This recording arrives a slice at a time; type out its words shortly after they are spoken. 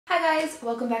Hi guys,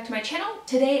 welcome back to my channel.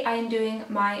 Today I am doing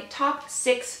my top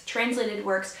 6 translated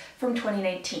works from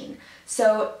 2019.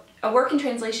 So a work in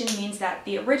translation means that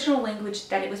the original language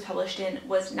that it was published in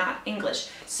was not English.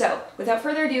 So without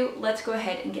further ado, let's go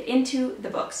ahead and get into the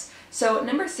books. So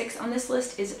number 6 on this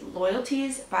list is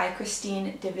Loyalties by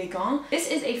Adrienne de Vigan. This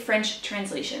is a French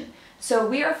translation. So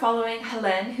we are following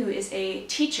Helen, who is a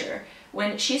teacher,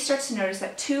 when she starts to notice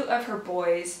that 2 of her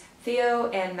boys, Theo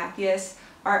and Matthias,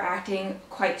 are acting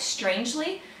quite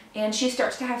strangely, and she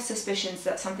starts to have suspicions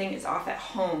that something is off at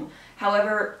home.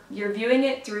 However, you're viewing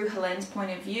it through Helen's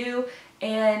point of view,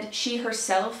 and she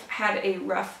herself had a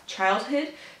rough childhood,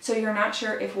 so you're not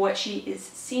sure if what she is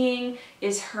seeing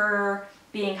is her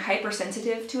being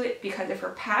hypersensitive to it because of her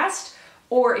past,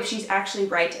 or if she's actually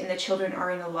right and the children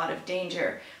are in a lot of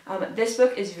danger. This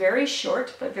book is very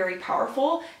short but very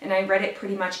powerful, and I read it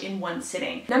pretty much in one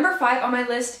sitting. Number 5 on my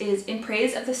list is In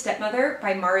Praise of the Stepmother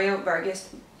by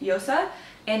Vargas, Llosa,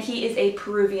 and he is a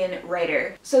Peruvian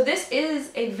writer. So this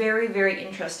is a very, very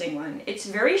interesting one. It's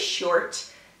very short,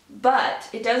 but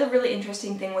it does a really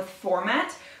interesting thing with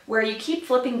format where you keep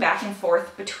flipping back and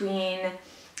forth between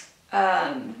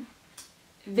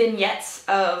vignettes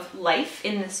of life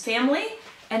in this family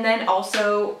and then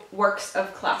also works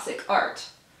of classic art.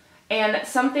 And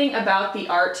something about the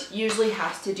art usually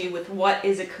has to do with what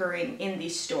is occurring in the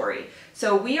story.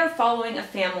 So we are following a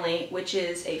family, which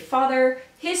is a father,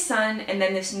 his son, and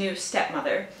then this new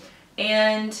stepmother.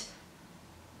 And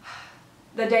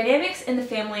the dynamics in the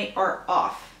family are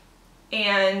off,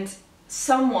 and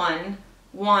someone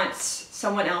wants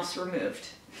someone else removed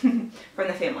from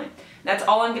the family. That's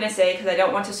all I'm going to say because I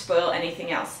don't want to spoil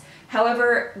anything else.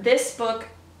 However, this book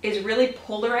is really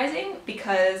polarizing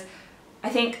because I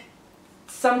think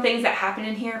some things that happen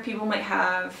in here people might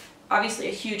have obviously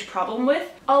a huge problem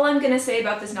with. All I'm going to say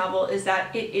about this novel is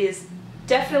that it is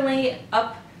definitely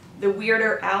up the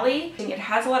weirder alley. It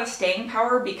has a lot of staying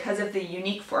power because of the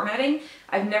unique formatting.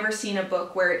 I've never seen a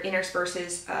book where it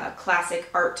intersperses classic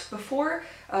art before,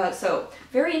 so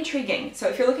very intriguing. So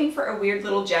if you're looking for a weird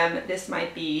little gem, this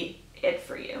might be it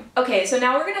for you. Okay, so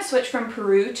now we're going to switch from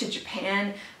Peru to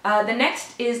Japan. The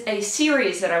next is a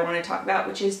series that I want to talk about,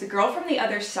 which is The Girl from the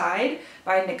Other Side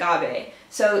by Nagabe.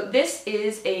 So this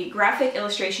is a graphic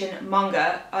illustration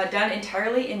manga done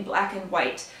entirely in black and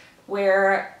white,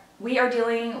 where we are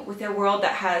dealing with a world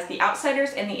that has the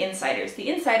outsiders and the insiders. The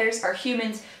insiders are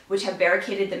humans which have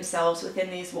barricaded themselves within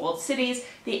these walled cities.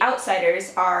 The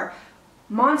outsiders are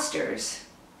monsters,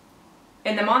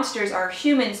 and the monsters are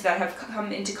humans that have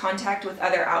come into contact with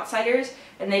other outsiders,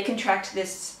 and they contract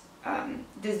this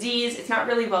disease. It's not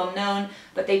really well known,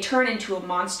 but they turn into a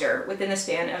monster within the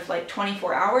span of like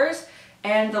 24 hours,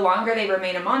 and the longer they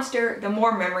remain a monster, the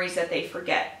more memories that they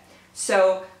forget.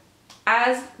 So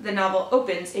as the novel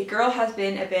opens, a girl has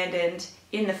been abandoned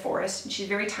in the forest, and she's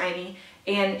very tiny,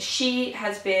 and she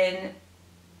has been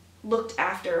looked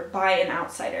after by an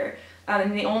outsider.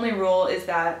 And the only rule is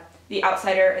that the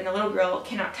outsider and the little girl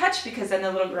cannot touch, because then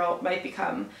the little girl might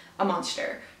become a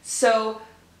monster. So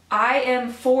I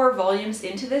am 4 volumes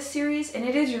into this series, and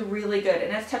it is really good,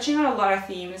 and it's touching on a lot of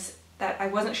themes that I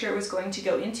wasn't sure it was going to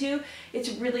go into. It's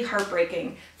really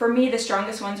heartbreaking. For me, the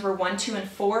strongest ones were 1, 2, and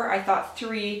 4. I thought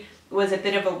 3 was a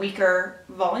bit of a weaker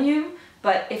volume,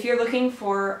 but if you're looking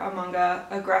for a manga,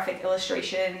 a graphic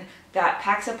illustration that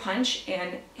packs a punch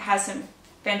and has some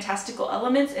fantastical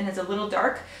elements and is a little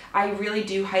dark, I really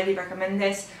do highly recommend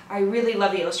this. I really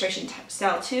love the illustration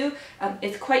style too.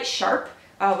 It's quite sharp,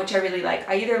 which I really like.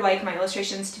 I either like my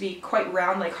illustrations to be quite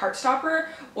round like Heartstopper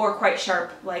or quite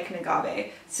sharp like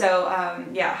Nagabe. So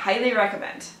yeah, highly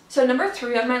recommend. So number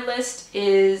 3 on my list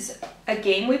is A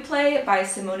Game We Play by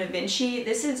Simona Vinci.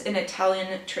 This is an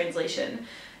Italian translation,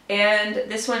 and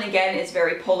this one again is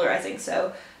very polarizing.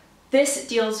 So this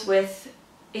deals with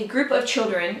a group of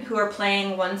children who are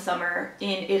playing one summer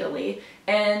in Italy,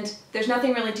 and there's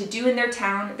nothing really to do in their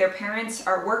town. Their parents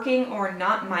are working or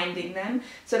not minding them,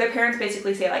 so their parents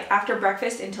basically say, like, after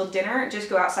breakfast until dinner, just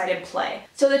go outside and play.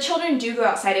 So the children do go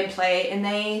outside and play, and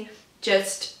they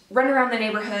just run around the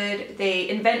neighborhood, they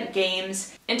invent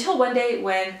games, until one day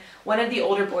when one of the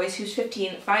older boys, who's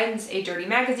 15, finds a dirty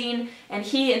magazine, and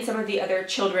he and some of the other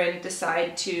children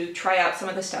decide to try out some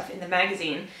of the stuff in the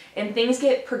magazine, and things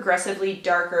get progressively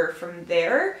darker from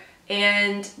there.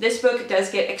 And this book does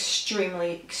get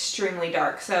extremely, extremely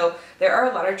dark, so there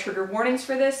are a lot of trigger warnings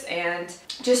for this, and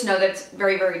just know that it's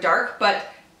very, very dark. But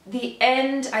the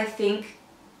end, I think,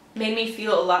 made me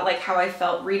feel a lot like how I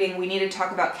felt reading We Need to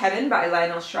Talk About Kevin by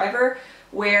Lionel Shriver,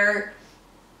 where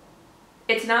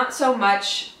it's not so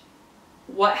much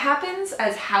what happens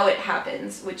as how it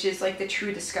happens, which is like the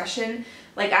true discussion.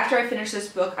 Like after I finished this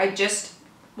book, I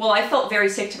felt very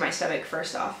sick to my stomach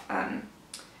first off.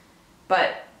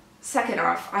 But second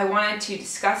off, I wanted to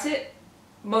discuss it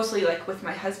mostly like with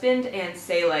my husband and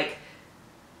say like,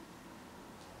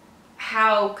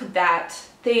 how could that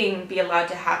thing be allowed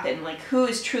to happen? Like who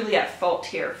is truly at fault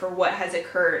here for what has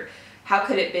occurred? How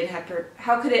could it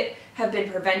have been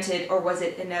prevented, or was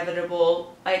it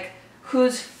inevitable? Like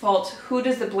whose fault, who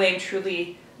does the blame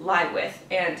truly lie with?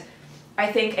 And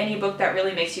I think any book that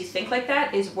really makes you think like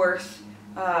that is worth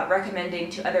recommending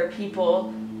to other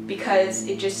people, because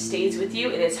it just stays with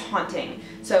you and it's haunting.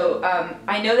 So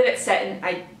I know that it's set in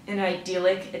an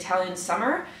idyllic Italian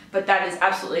summer, but that is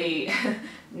absolutely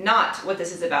not what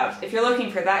this is about. If you're looking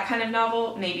for that kind of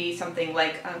novel, maybe something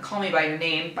like Call Me By Your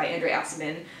Name by Andre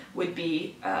Aciman would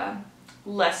be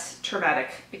less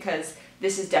traumatic, because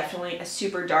this is definitely a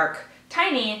super dark,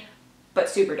 tiny, but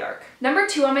super dark. Number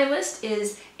 2 on my list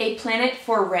is A Planet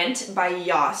for Rent by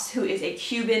Yoss, who is a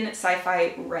Cuban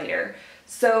sci-fi writer.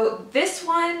 So this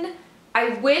one, I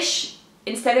wish,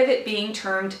 instead of it being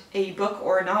termed a book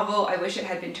or a novel, I wish it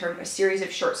had been termed a series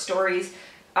of short stories,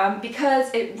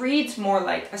 because it reads more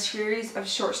like a series of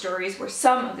short stories where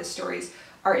some of the stories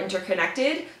are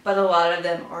interconnected, but a lot of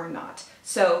them are not.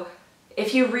 So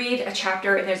if you read a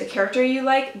chapter and there's a character you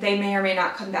like, they may or may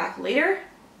not come back later.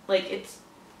 Like it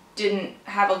didn't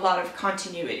have a lot of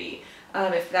continuity,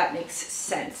 if that makes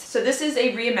sense. So this is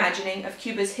a reimagining of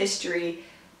Cuba's history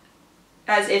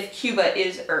as if Cuba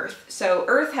is Earth. So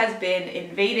Earth has been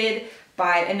invaded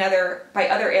by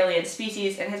other alien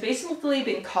species and has basically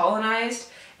been colonized,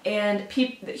 and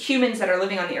the humans that are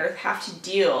living on the Earth have to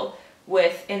deal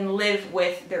with and live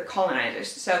with their colonizers.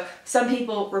 So some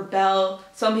people rebel,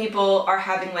 some people are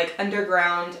having like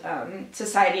underground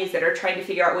societies that are trying to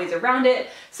figure out ways around it,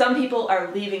 some people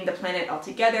are leaving the planet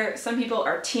altogether, some people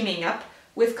are teaming up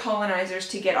with colonizers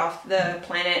to get off the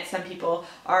planet, some people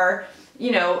are,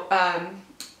 you know,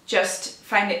 just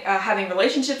having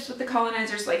relationships with the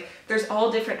colonizers. Like there's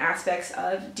all different aspects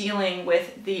of dealing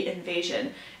with the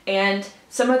invasion. And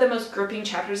some of the most gripping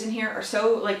chapters in here are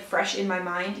so like fresh in my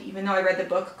mind, even though I read the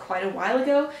book quite a while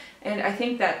ago. And I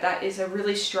think that that is a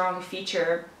really strong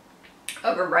feature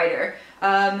of a writer.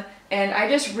 And I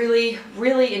just really,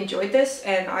 really enjoyed this,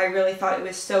 and I really thought it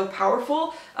was so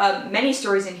powerful. Many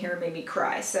stories in here made me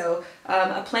cry. So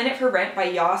A Planet for Rent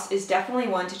by Yoss is definitely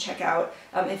one to check out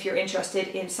if you're interested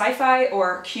in sci-fi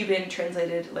or Cuban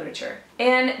translated literature.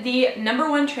 And the number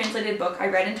 1 translated book I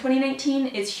read in 2019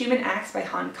 is Human Acts by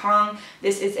Kang.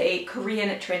 This is a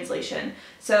Korean translation.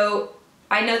 So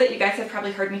I know that you guys have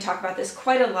probably heard me talk about this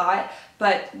quite a lot,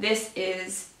 but this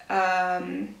is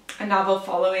a novel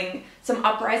following some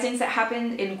uprisings that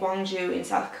happened in Gwangju in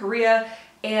South Korea,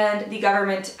 and the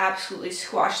government absolutely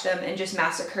squashed them and just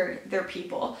massacred their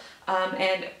people.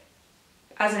 And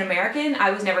as an American,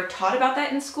 I was never taught about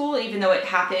that in school, even though it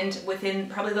happened within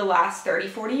probably the last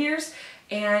 30-40 years.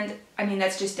 And I mean,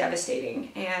 that's just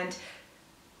devastating. And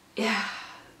yeah,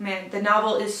 man, the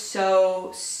novel is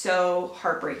so, so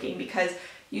heartbreaking because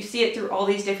you see it through all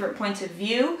these different points of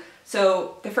view.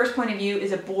 So the first point of view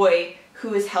is a boy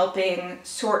who is helping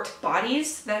sort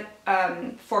bodies that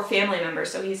for family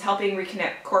members. So he's helping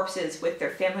reconnect corpses with their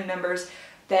family members.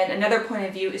 Then another point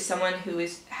of view is someone who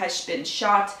has been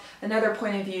shot. Another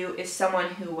point of view is someone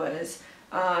who was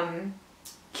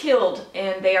killed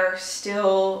and they are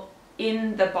still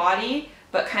in the body,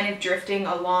 but kind of drifting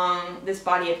along this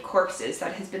body of corpses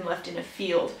that has been left in a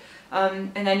field.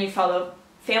 And then you follow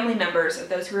family members of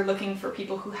those who are looking for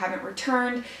people who haven't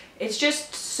returned. It's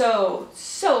just so,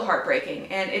 so heartbreaking,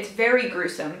 and it's very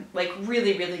gruesome, like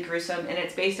really, really gruesome, and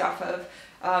it's based off of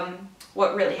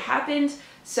what really happened.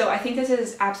 So I think this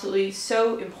is absolutely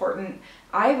so important.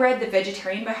 I read The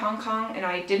Vegetarian by Kang, and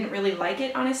I didn't really like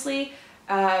it, honestly,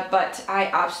 but I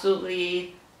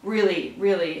absolutely, really,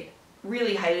 really,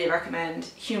 really highly recommend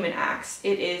Human Acts.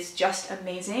 It is just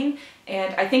amazing,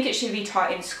 and I think it should be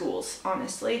taught in schools,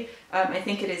 honestly. I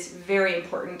think it is a very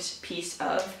important piece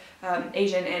of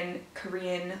Asian and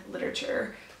Korean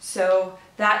literature. So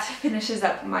that finishes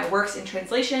up my works in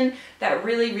translation that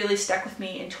really, really stuck with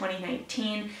me in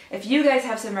 2019. If you guys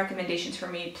have some recommendations for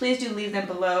me, please do leave them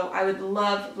below. I would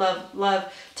love, love,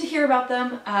 love to hear about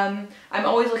them. I'm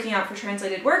always looking out for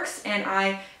translated works, and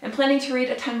I am planning to read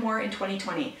a ton more in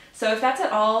 2020. So if that's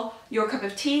at all your cup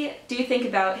of tea, do think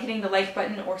about hitting the like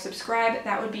button or subscribe.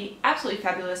 That would be absolutely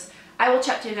fabulous. I will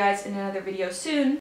chat to you guys in another video soon.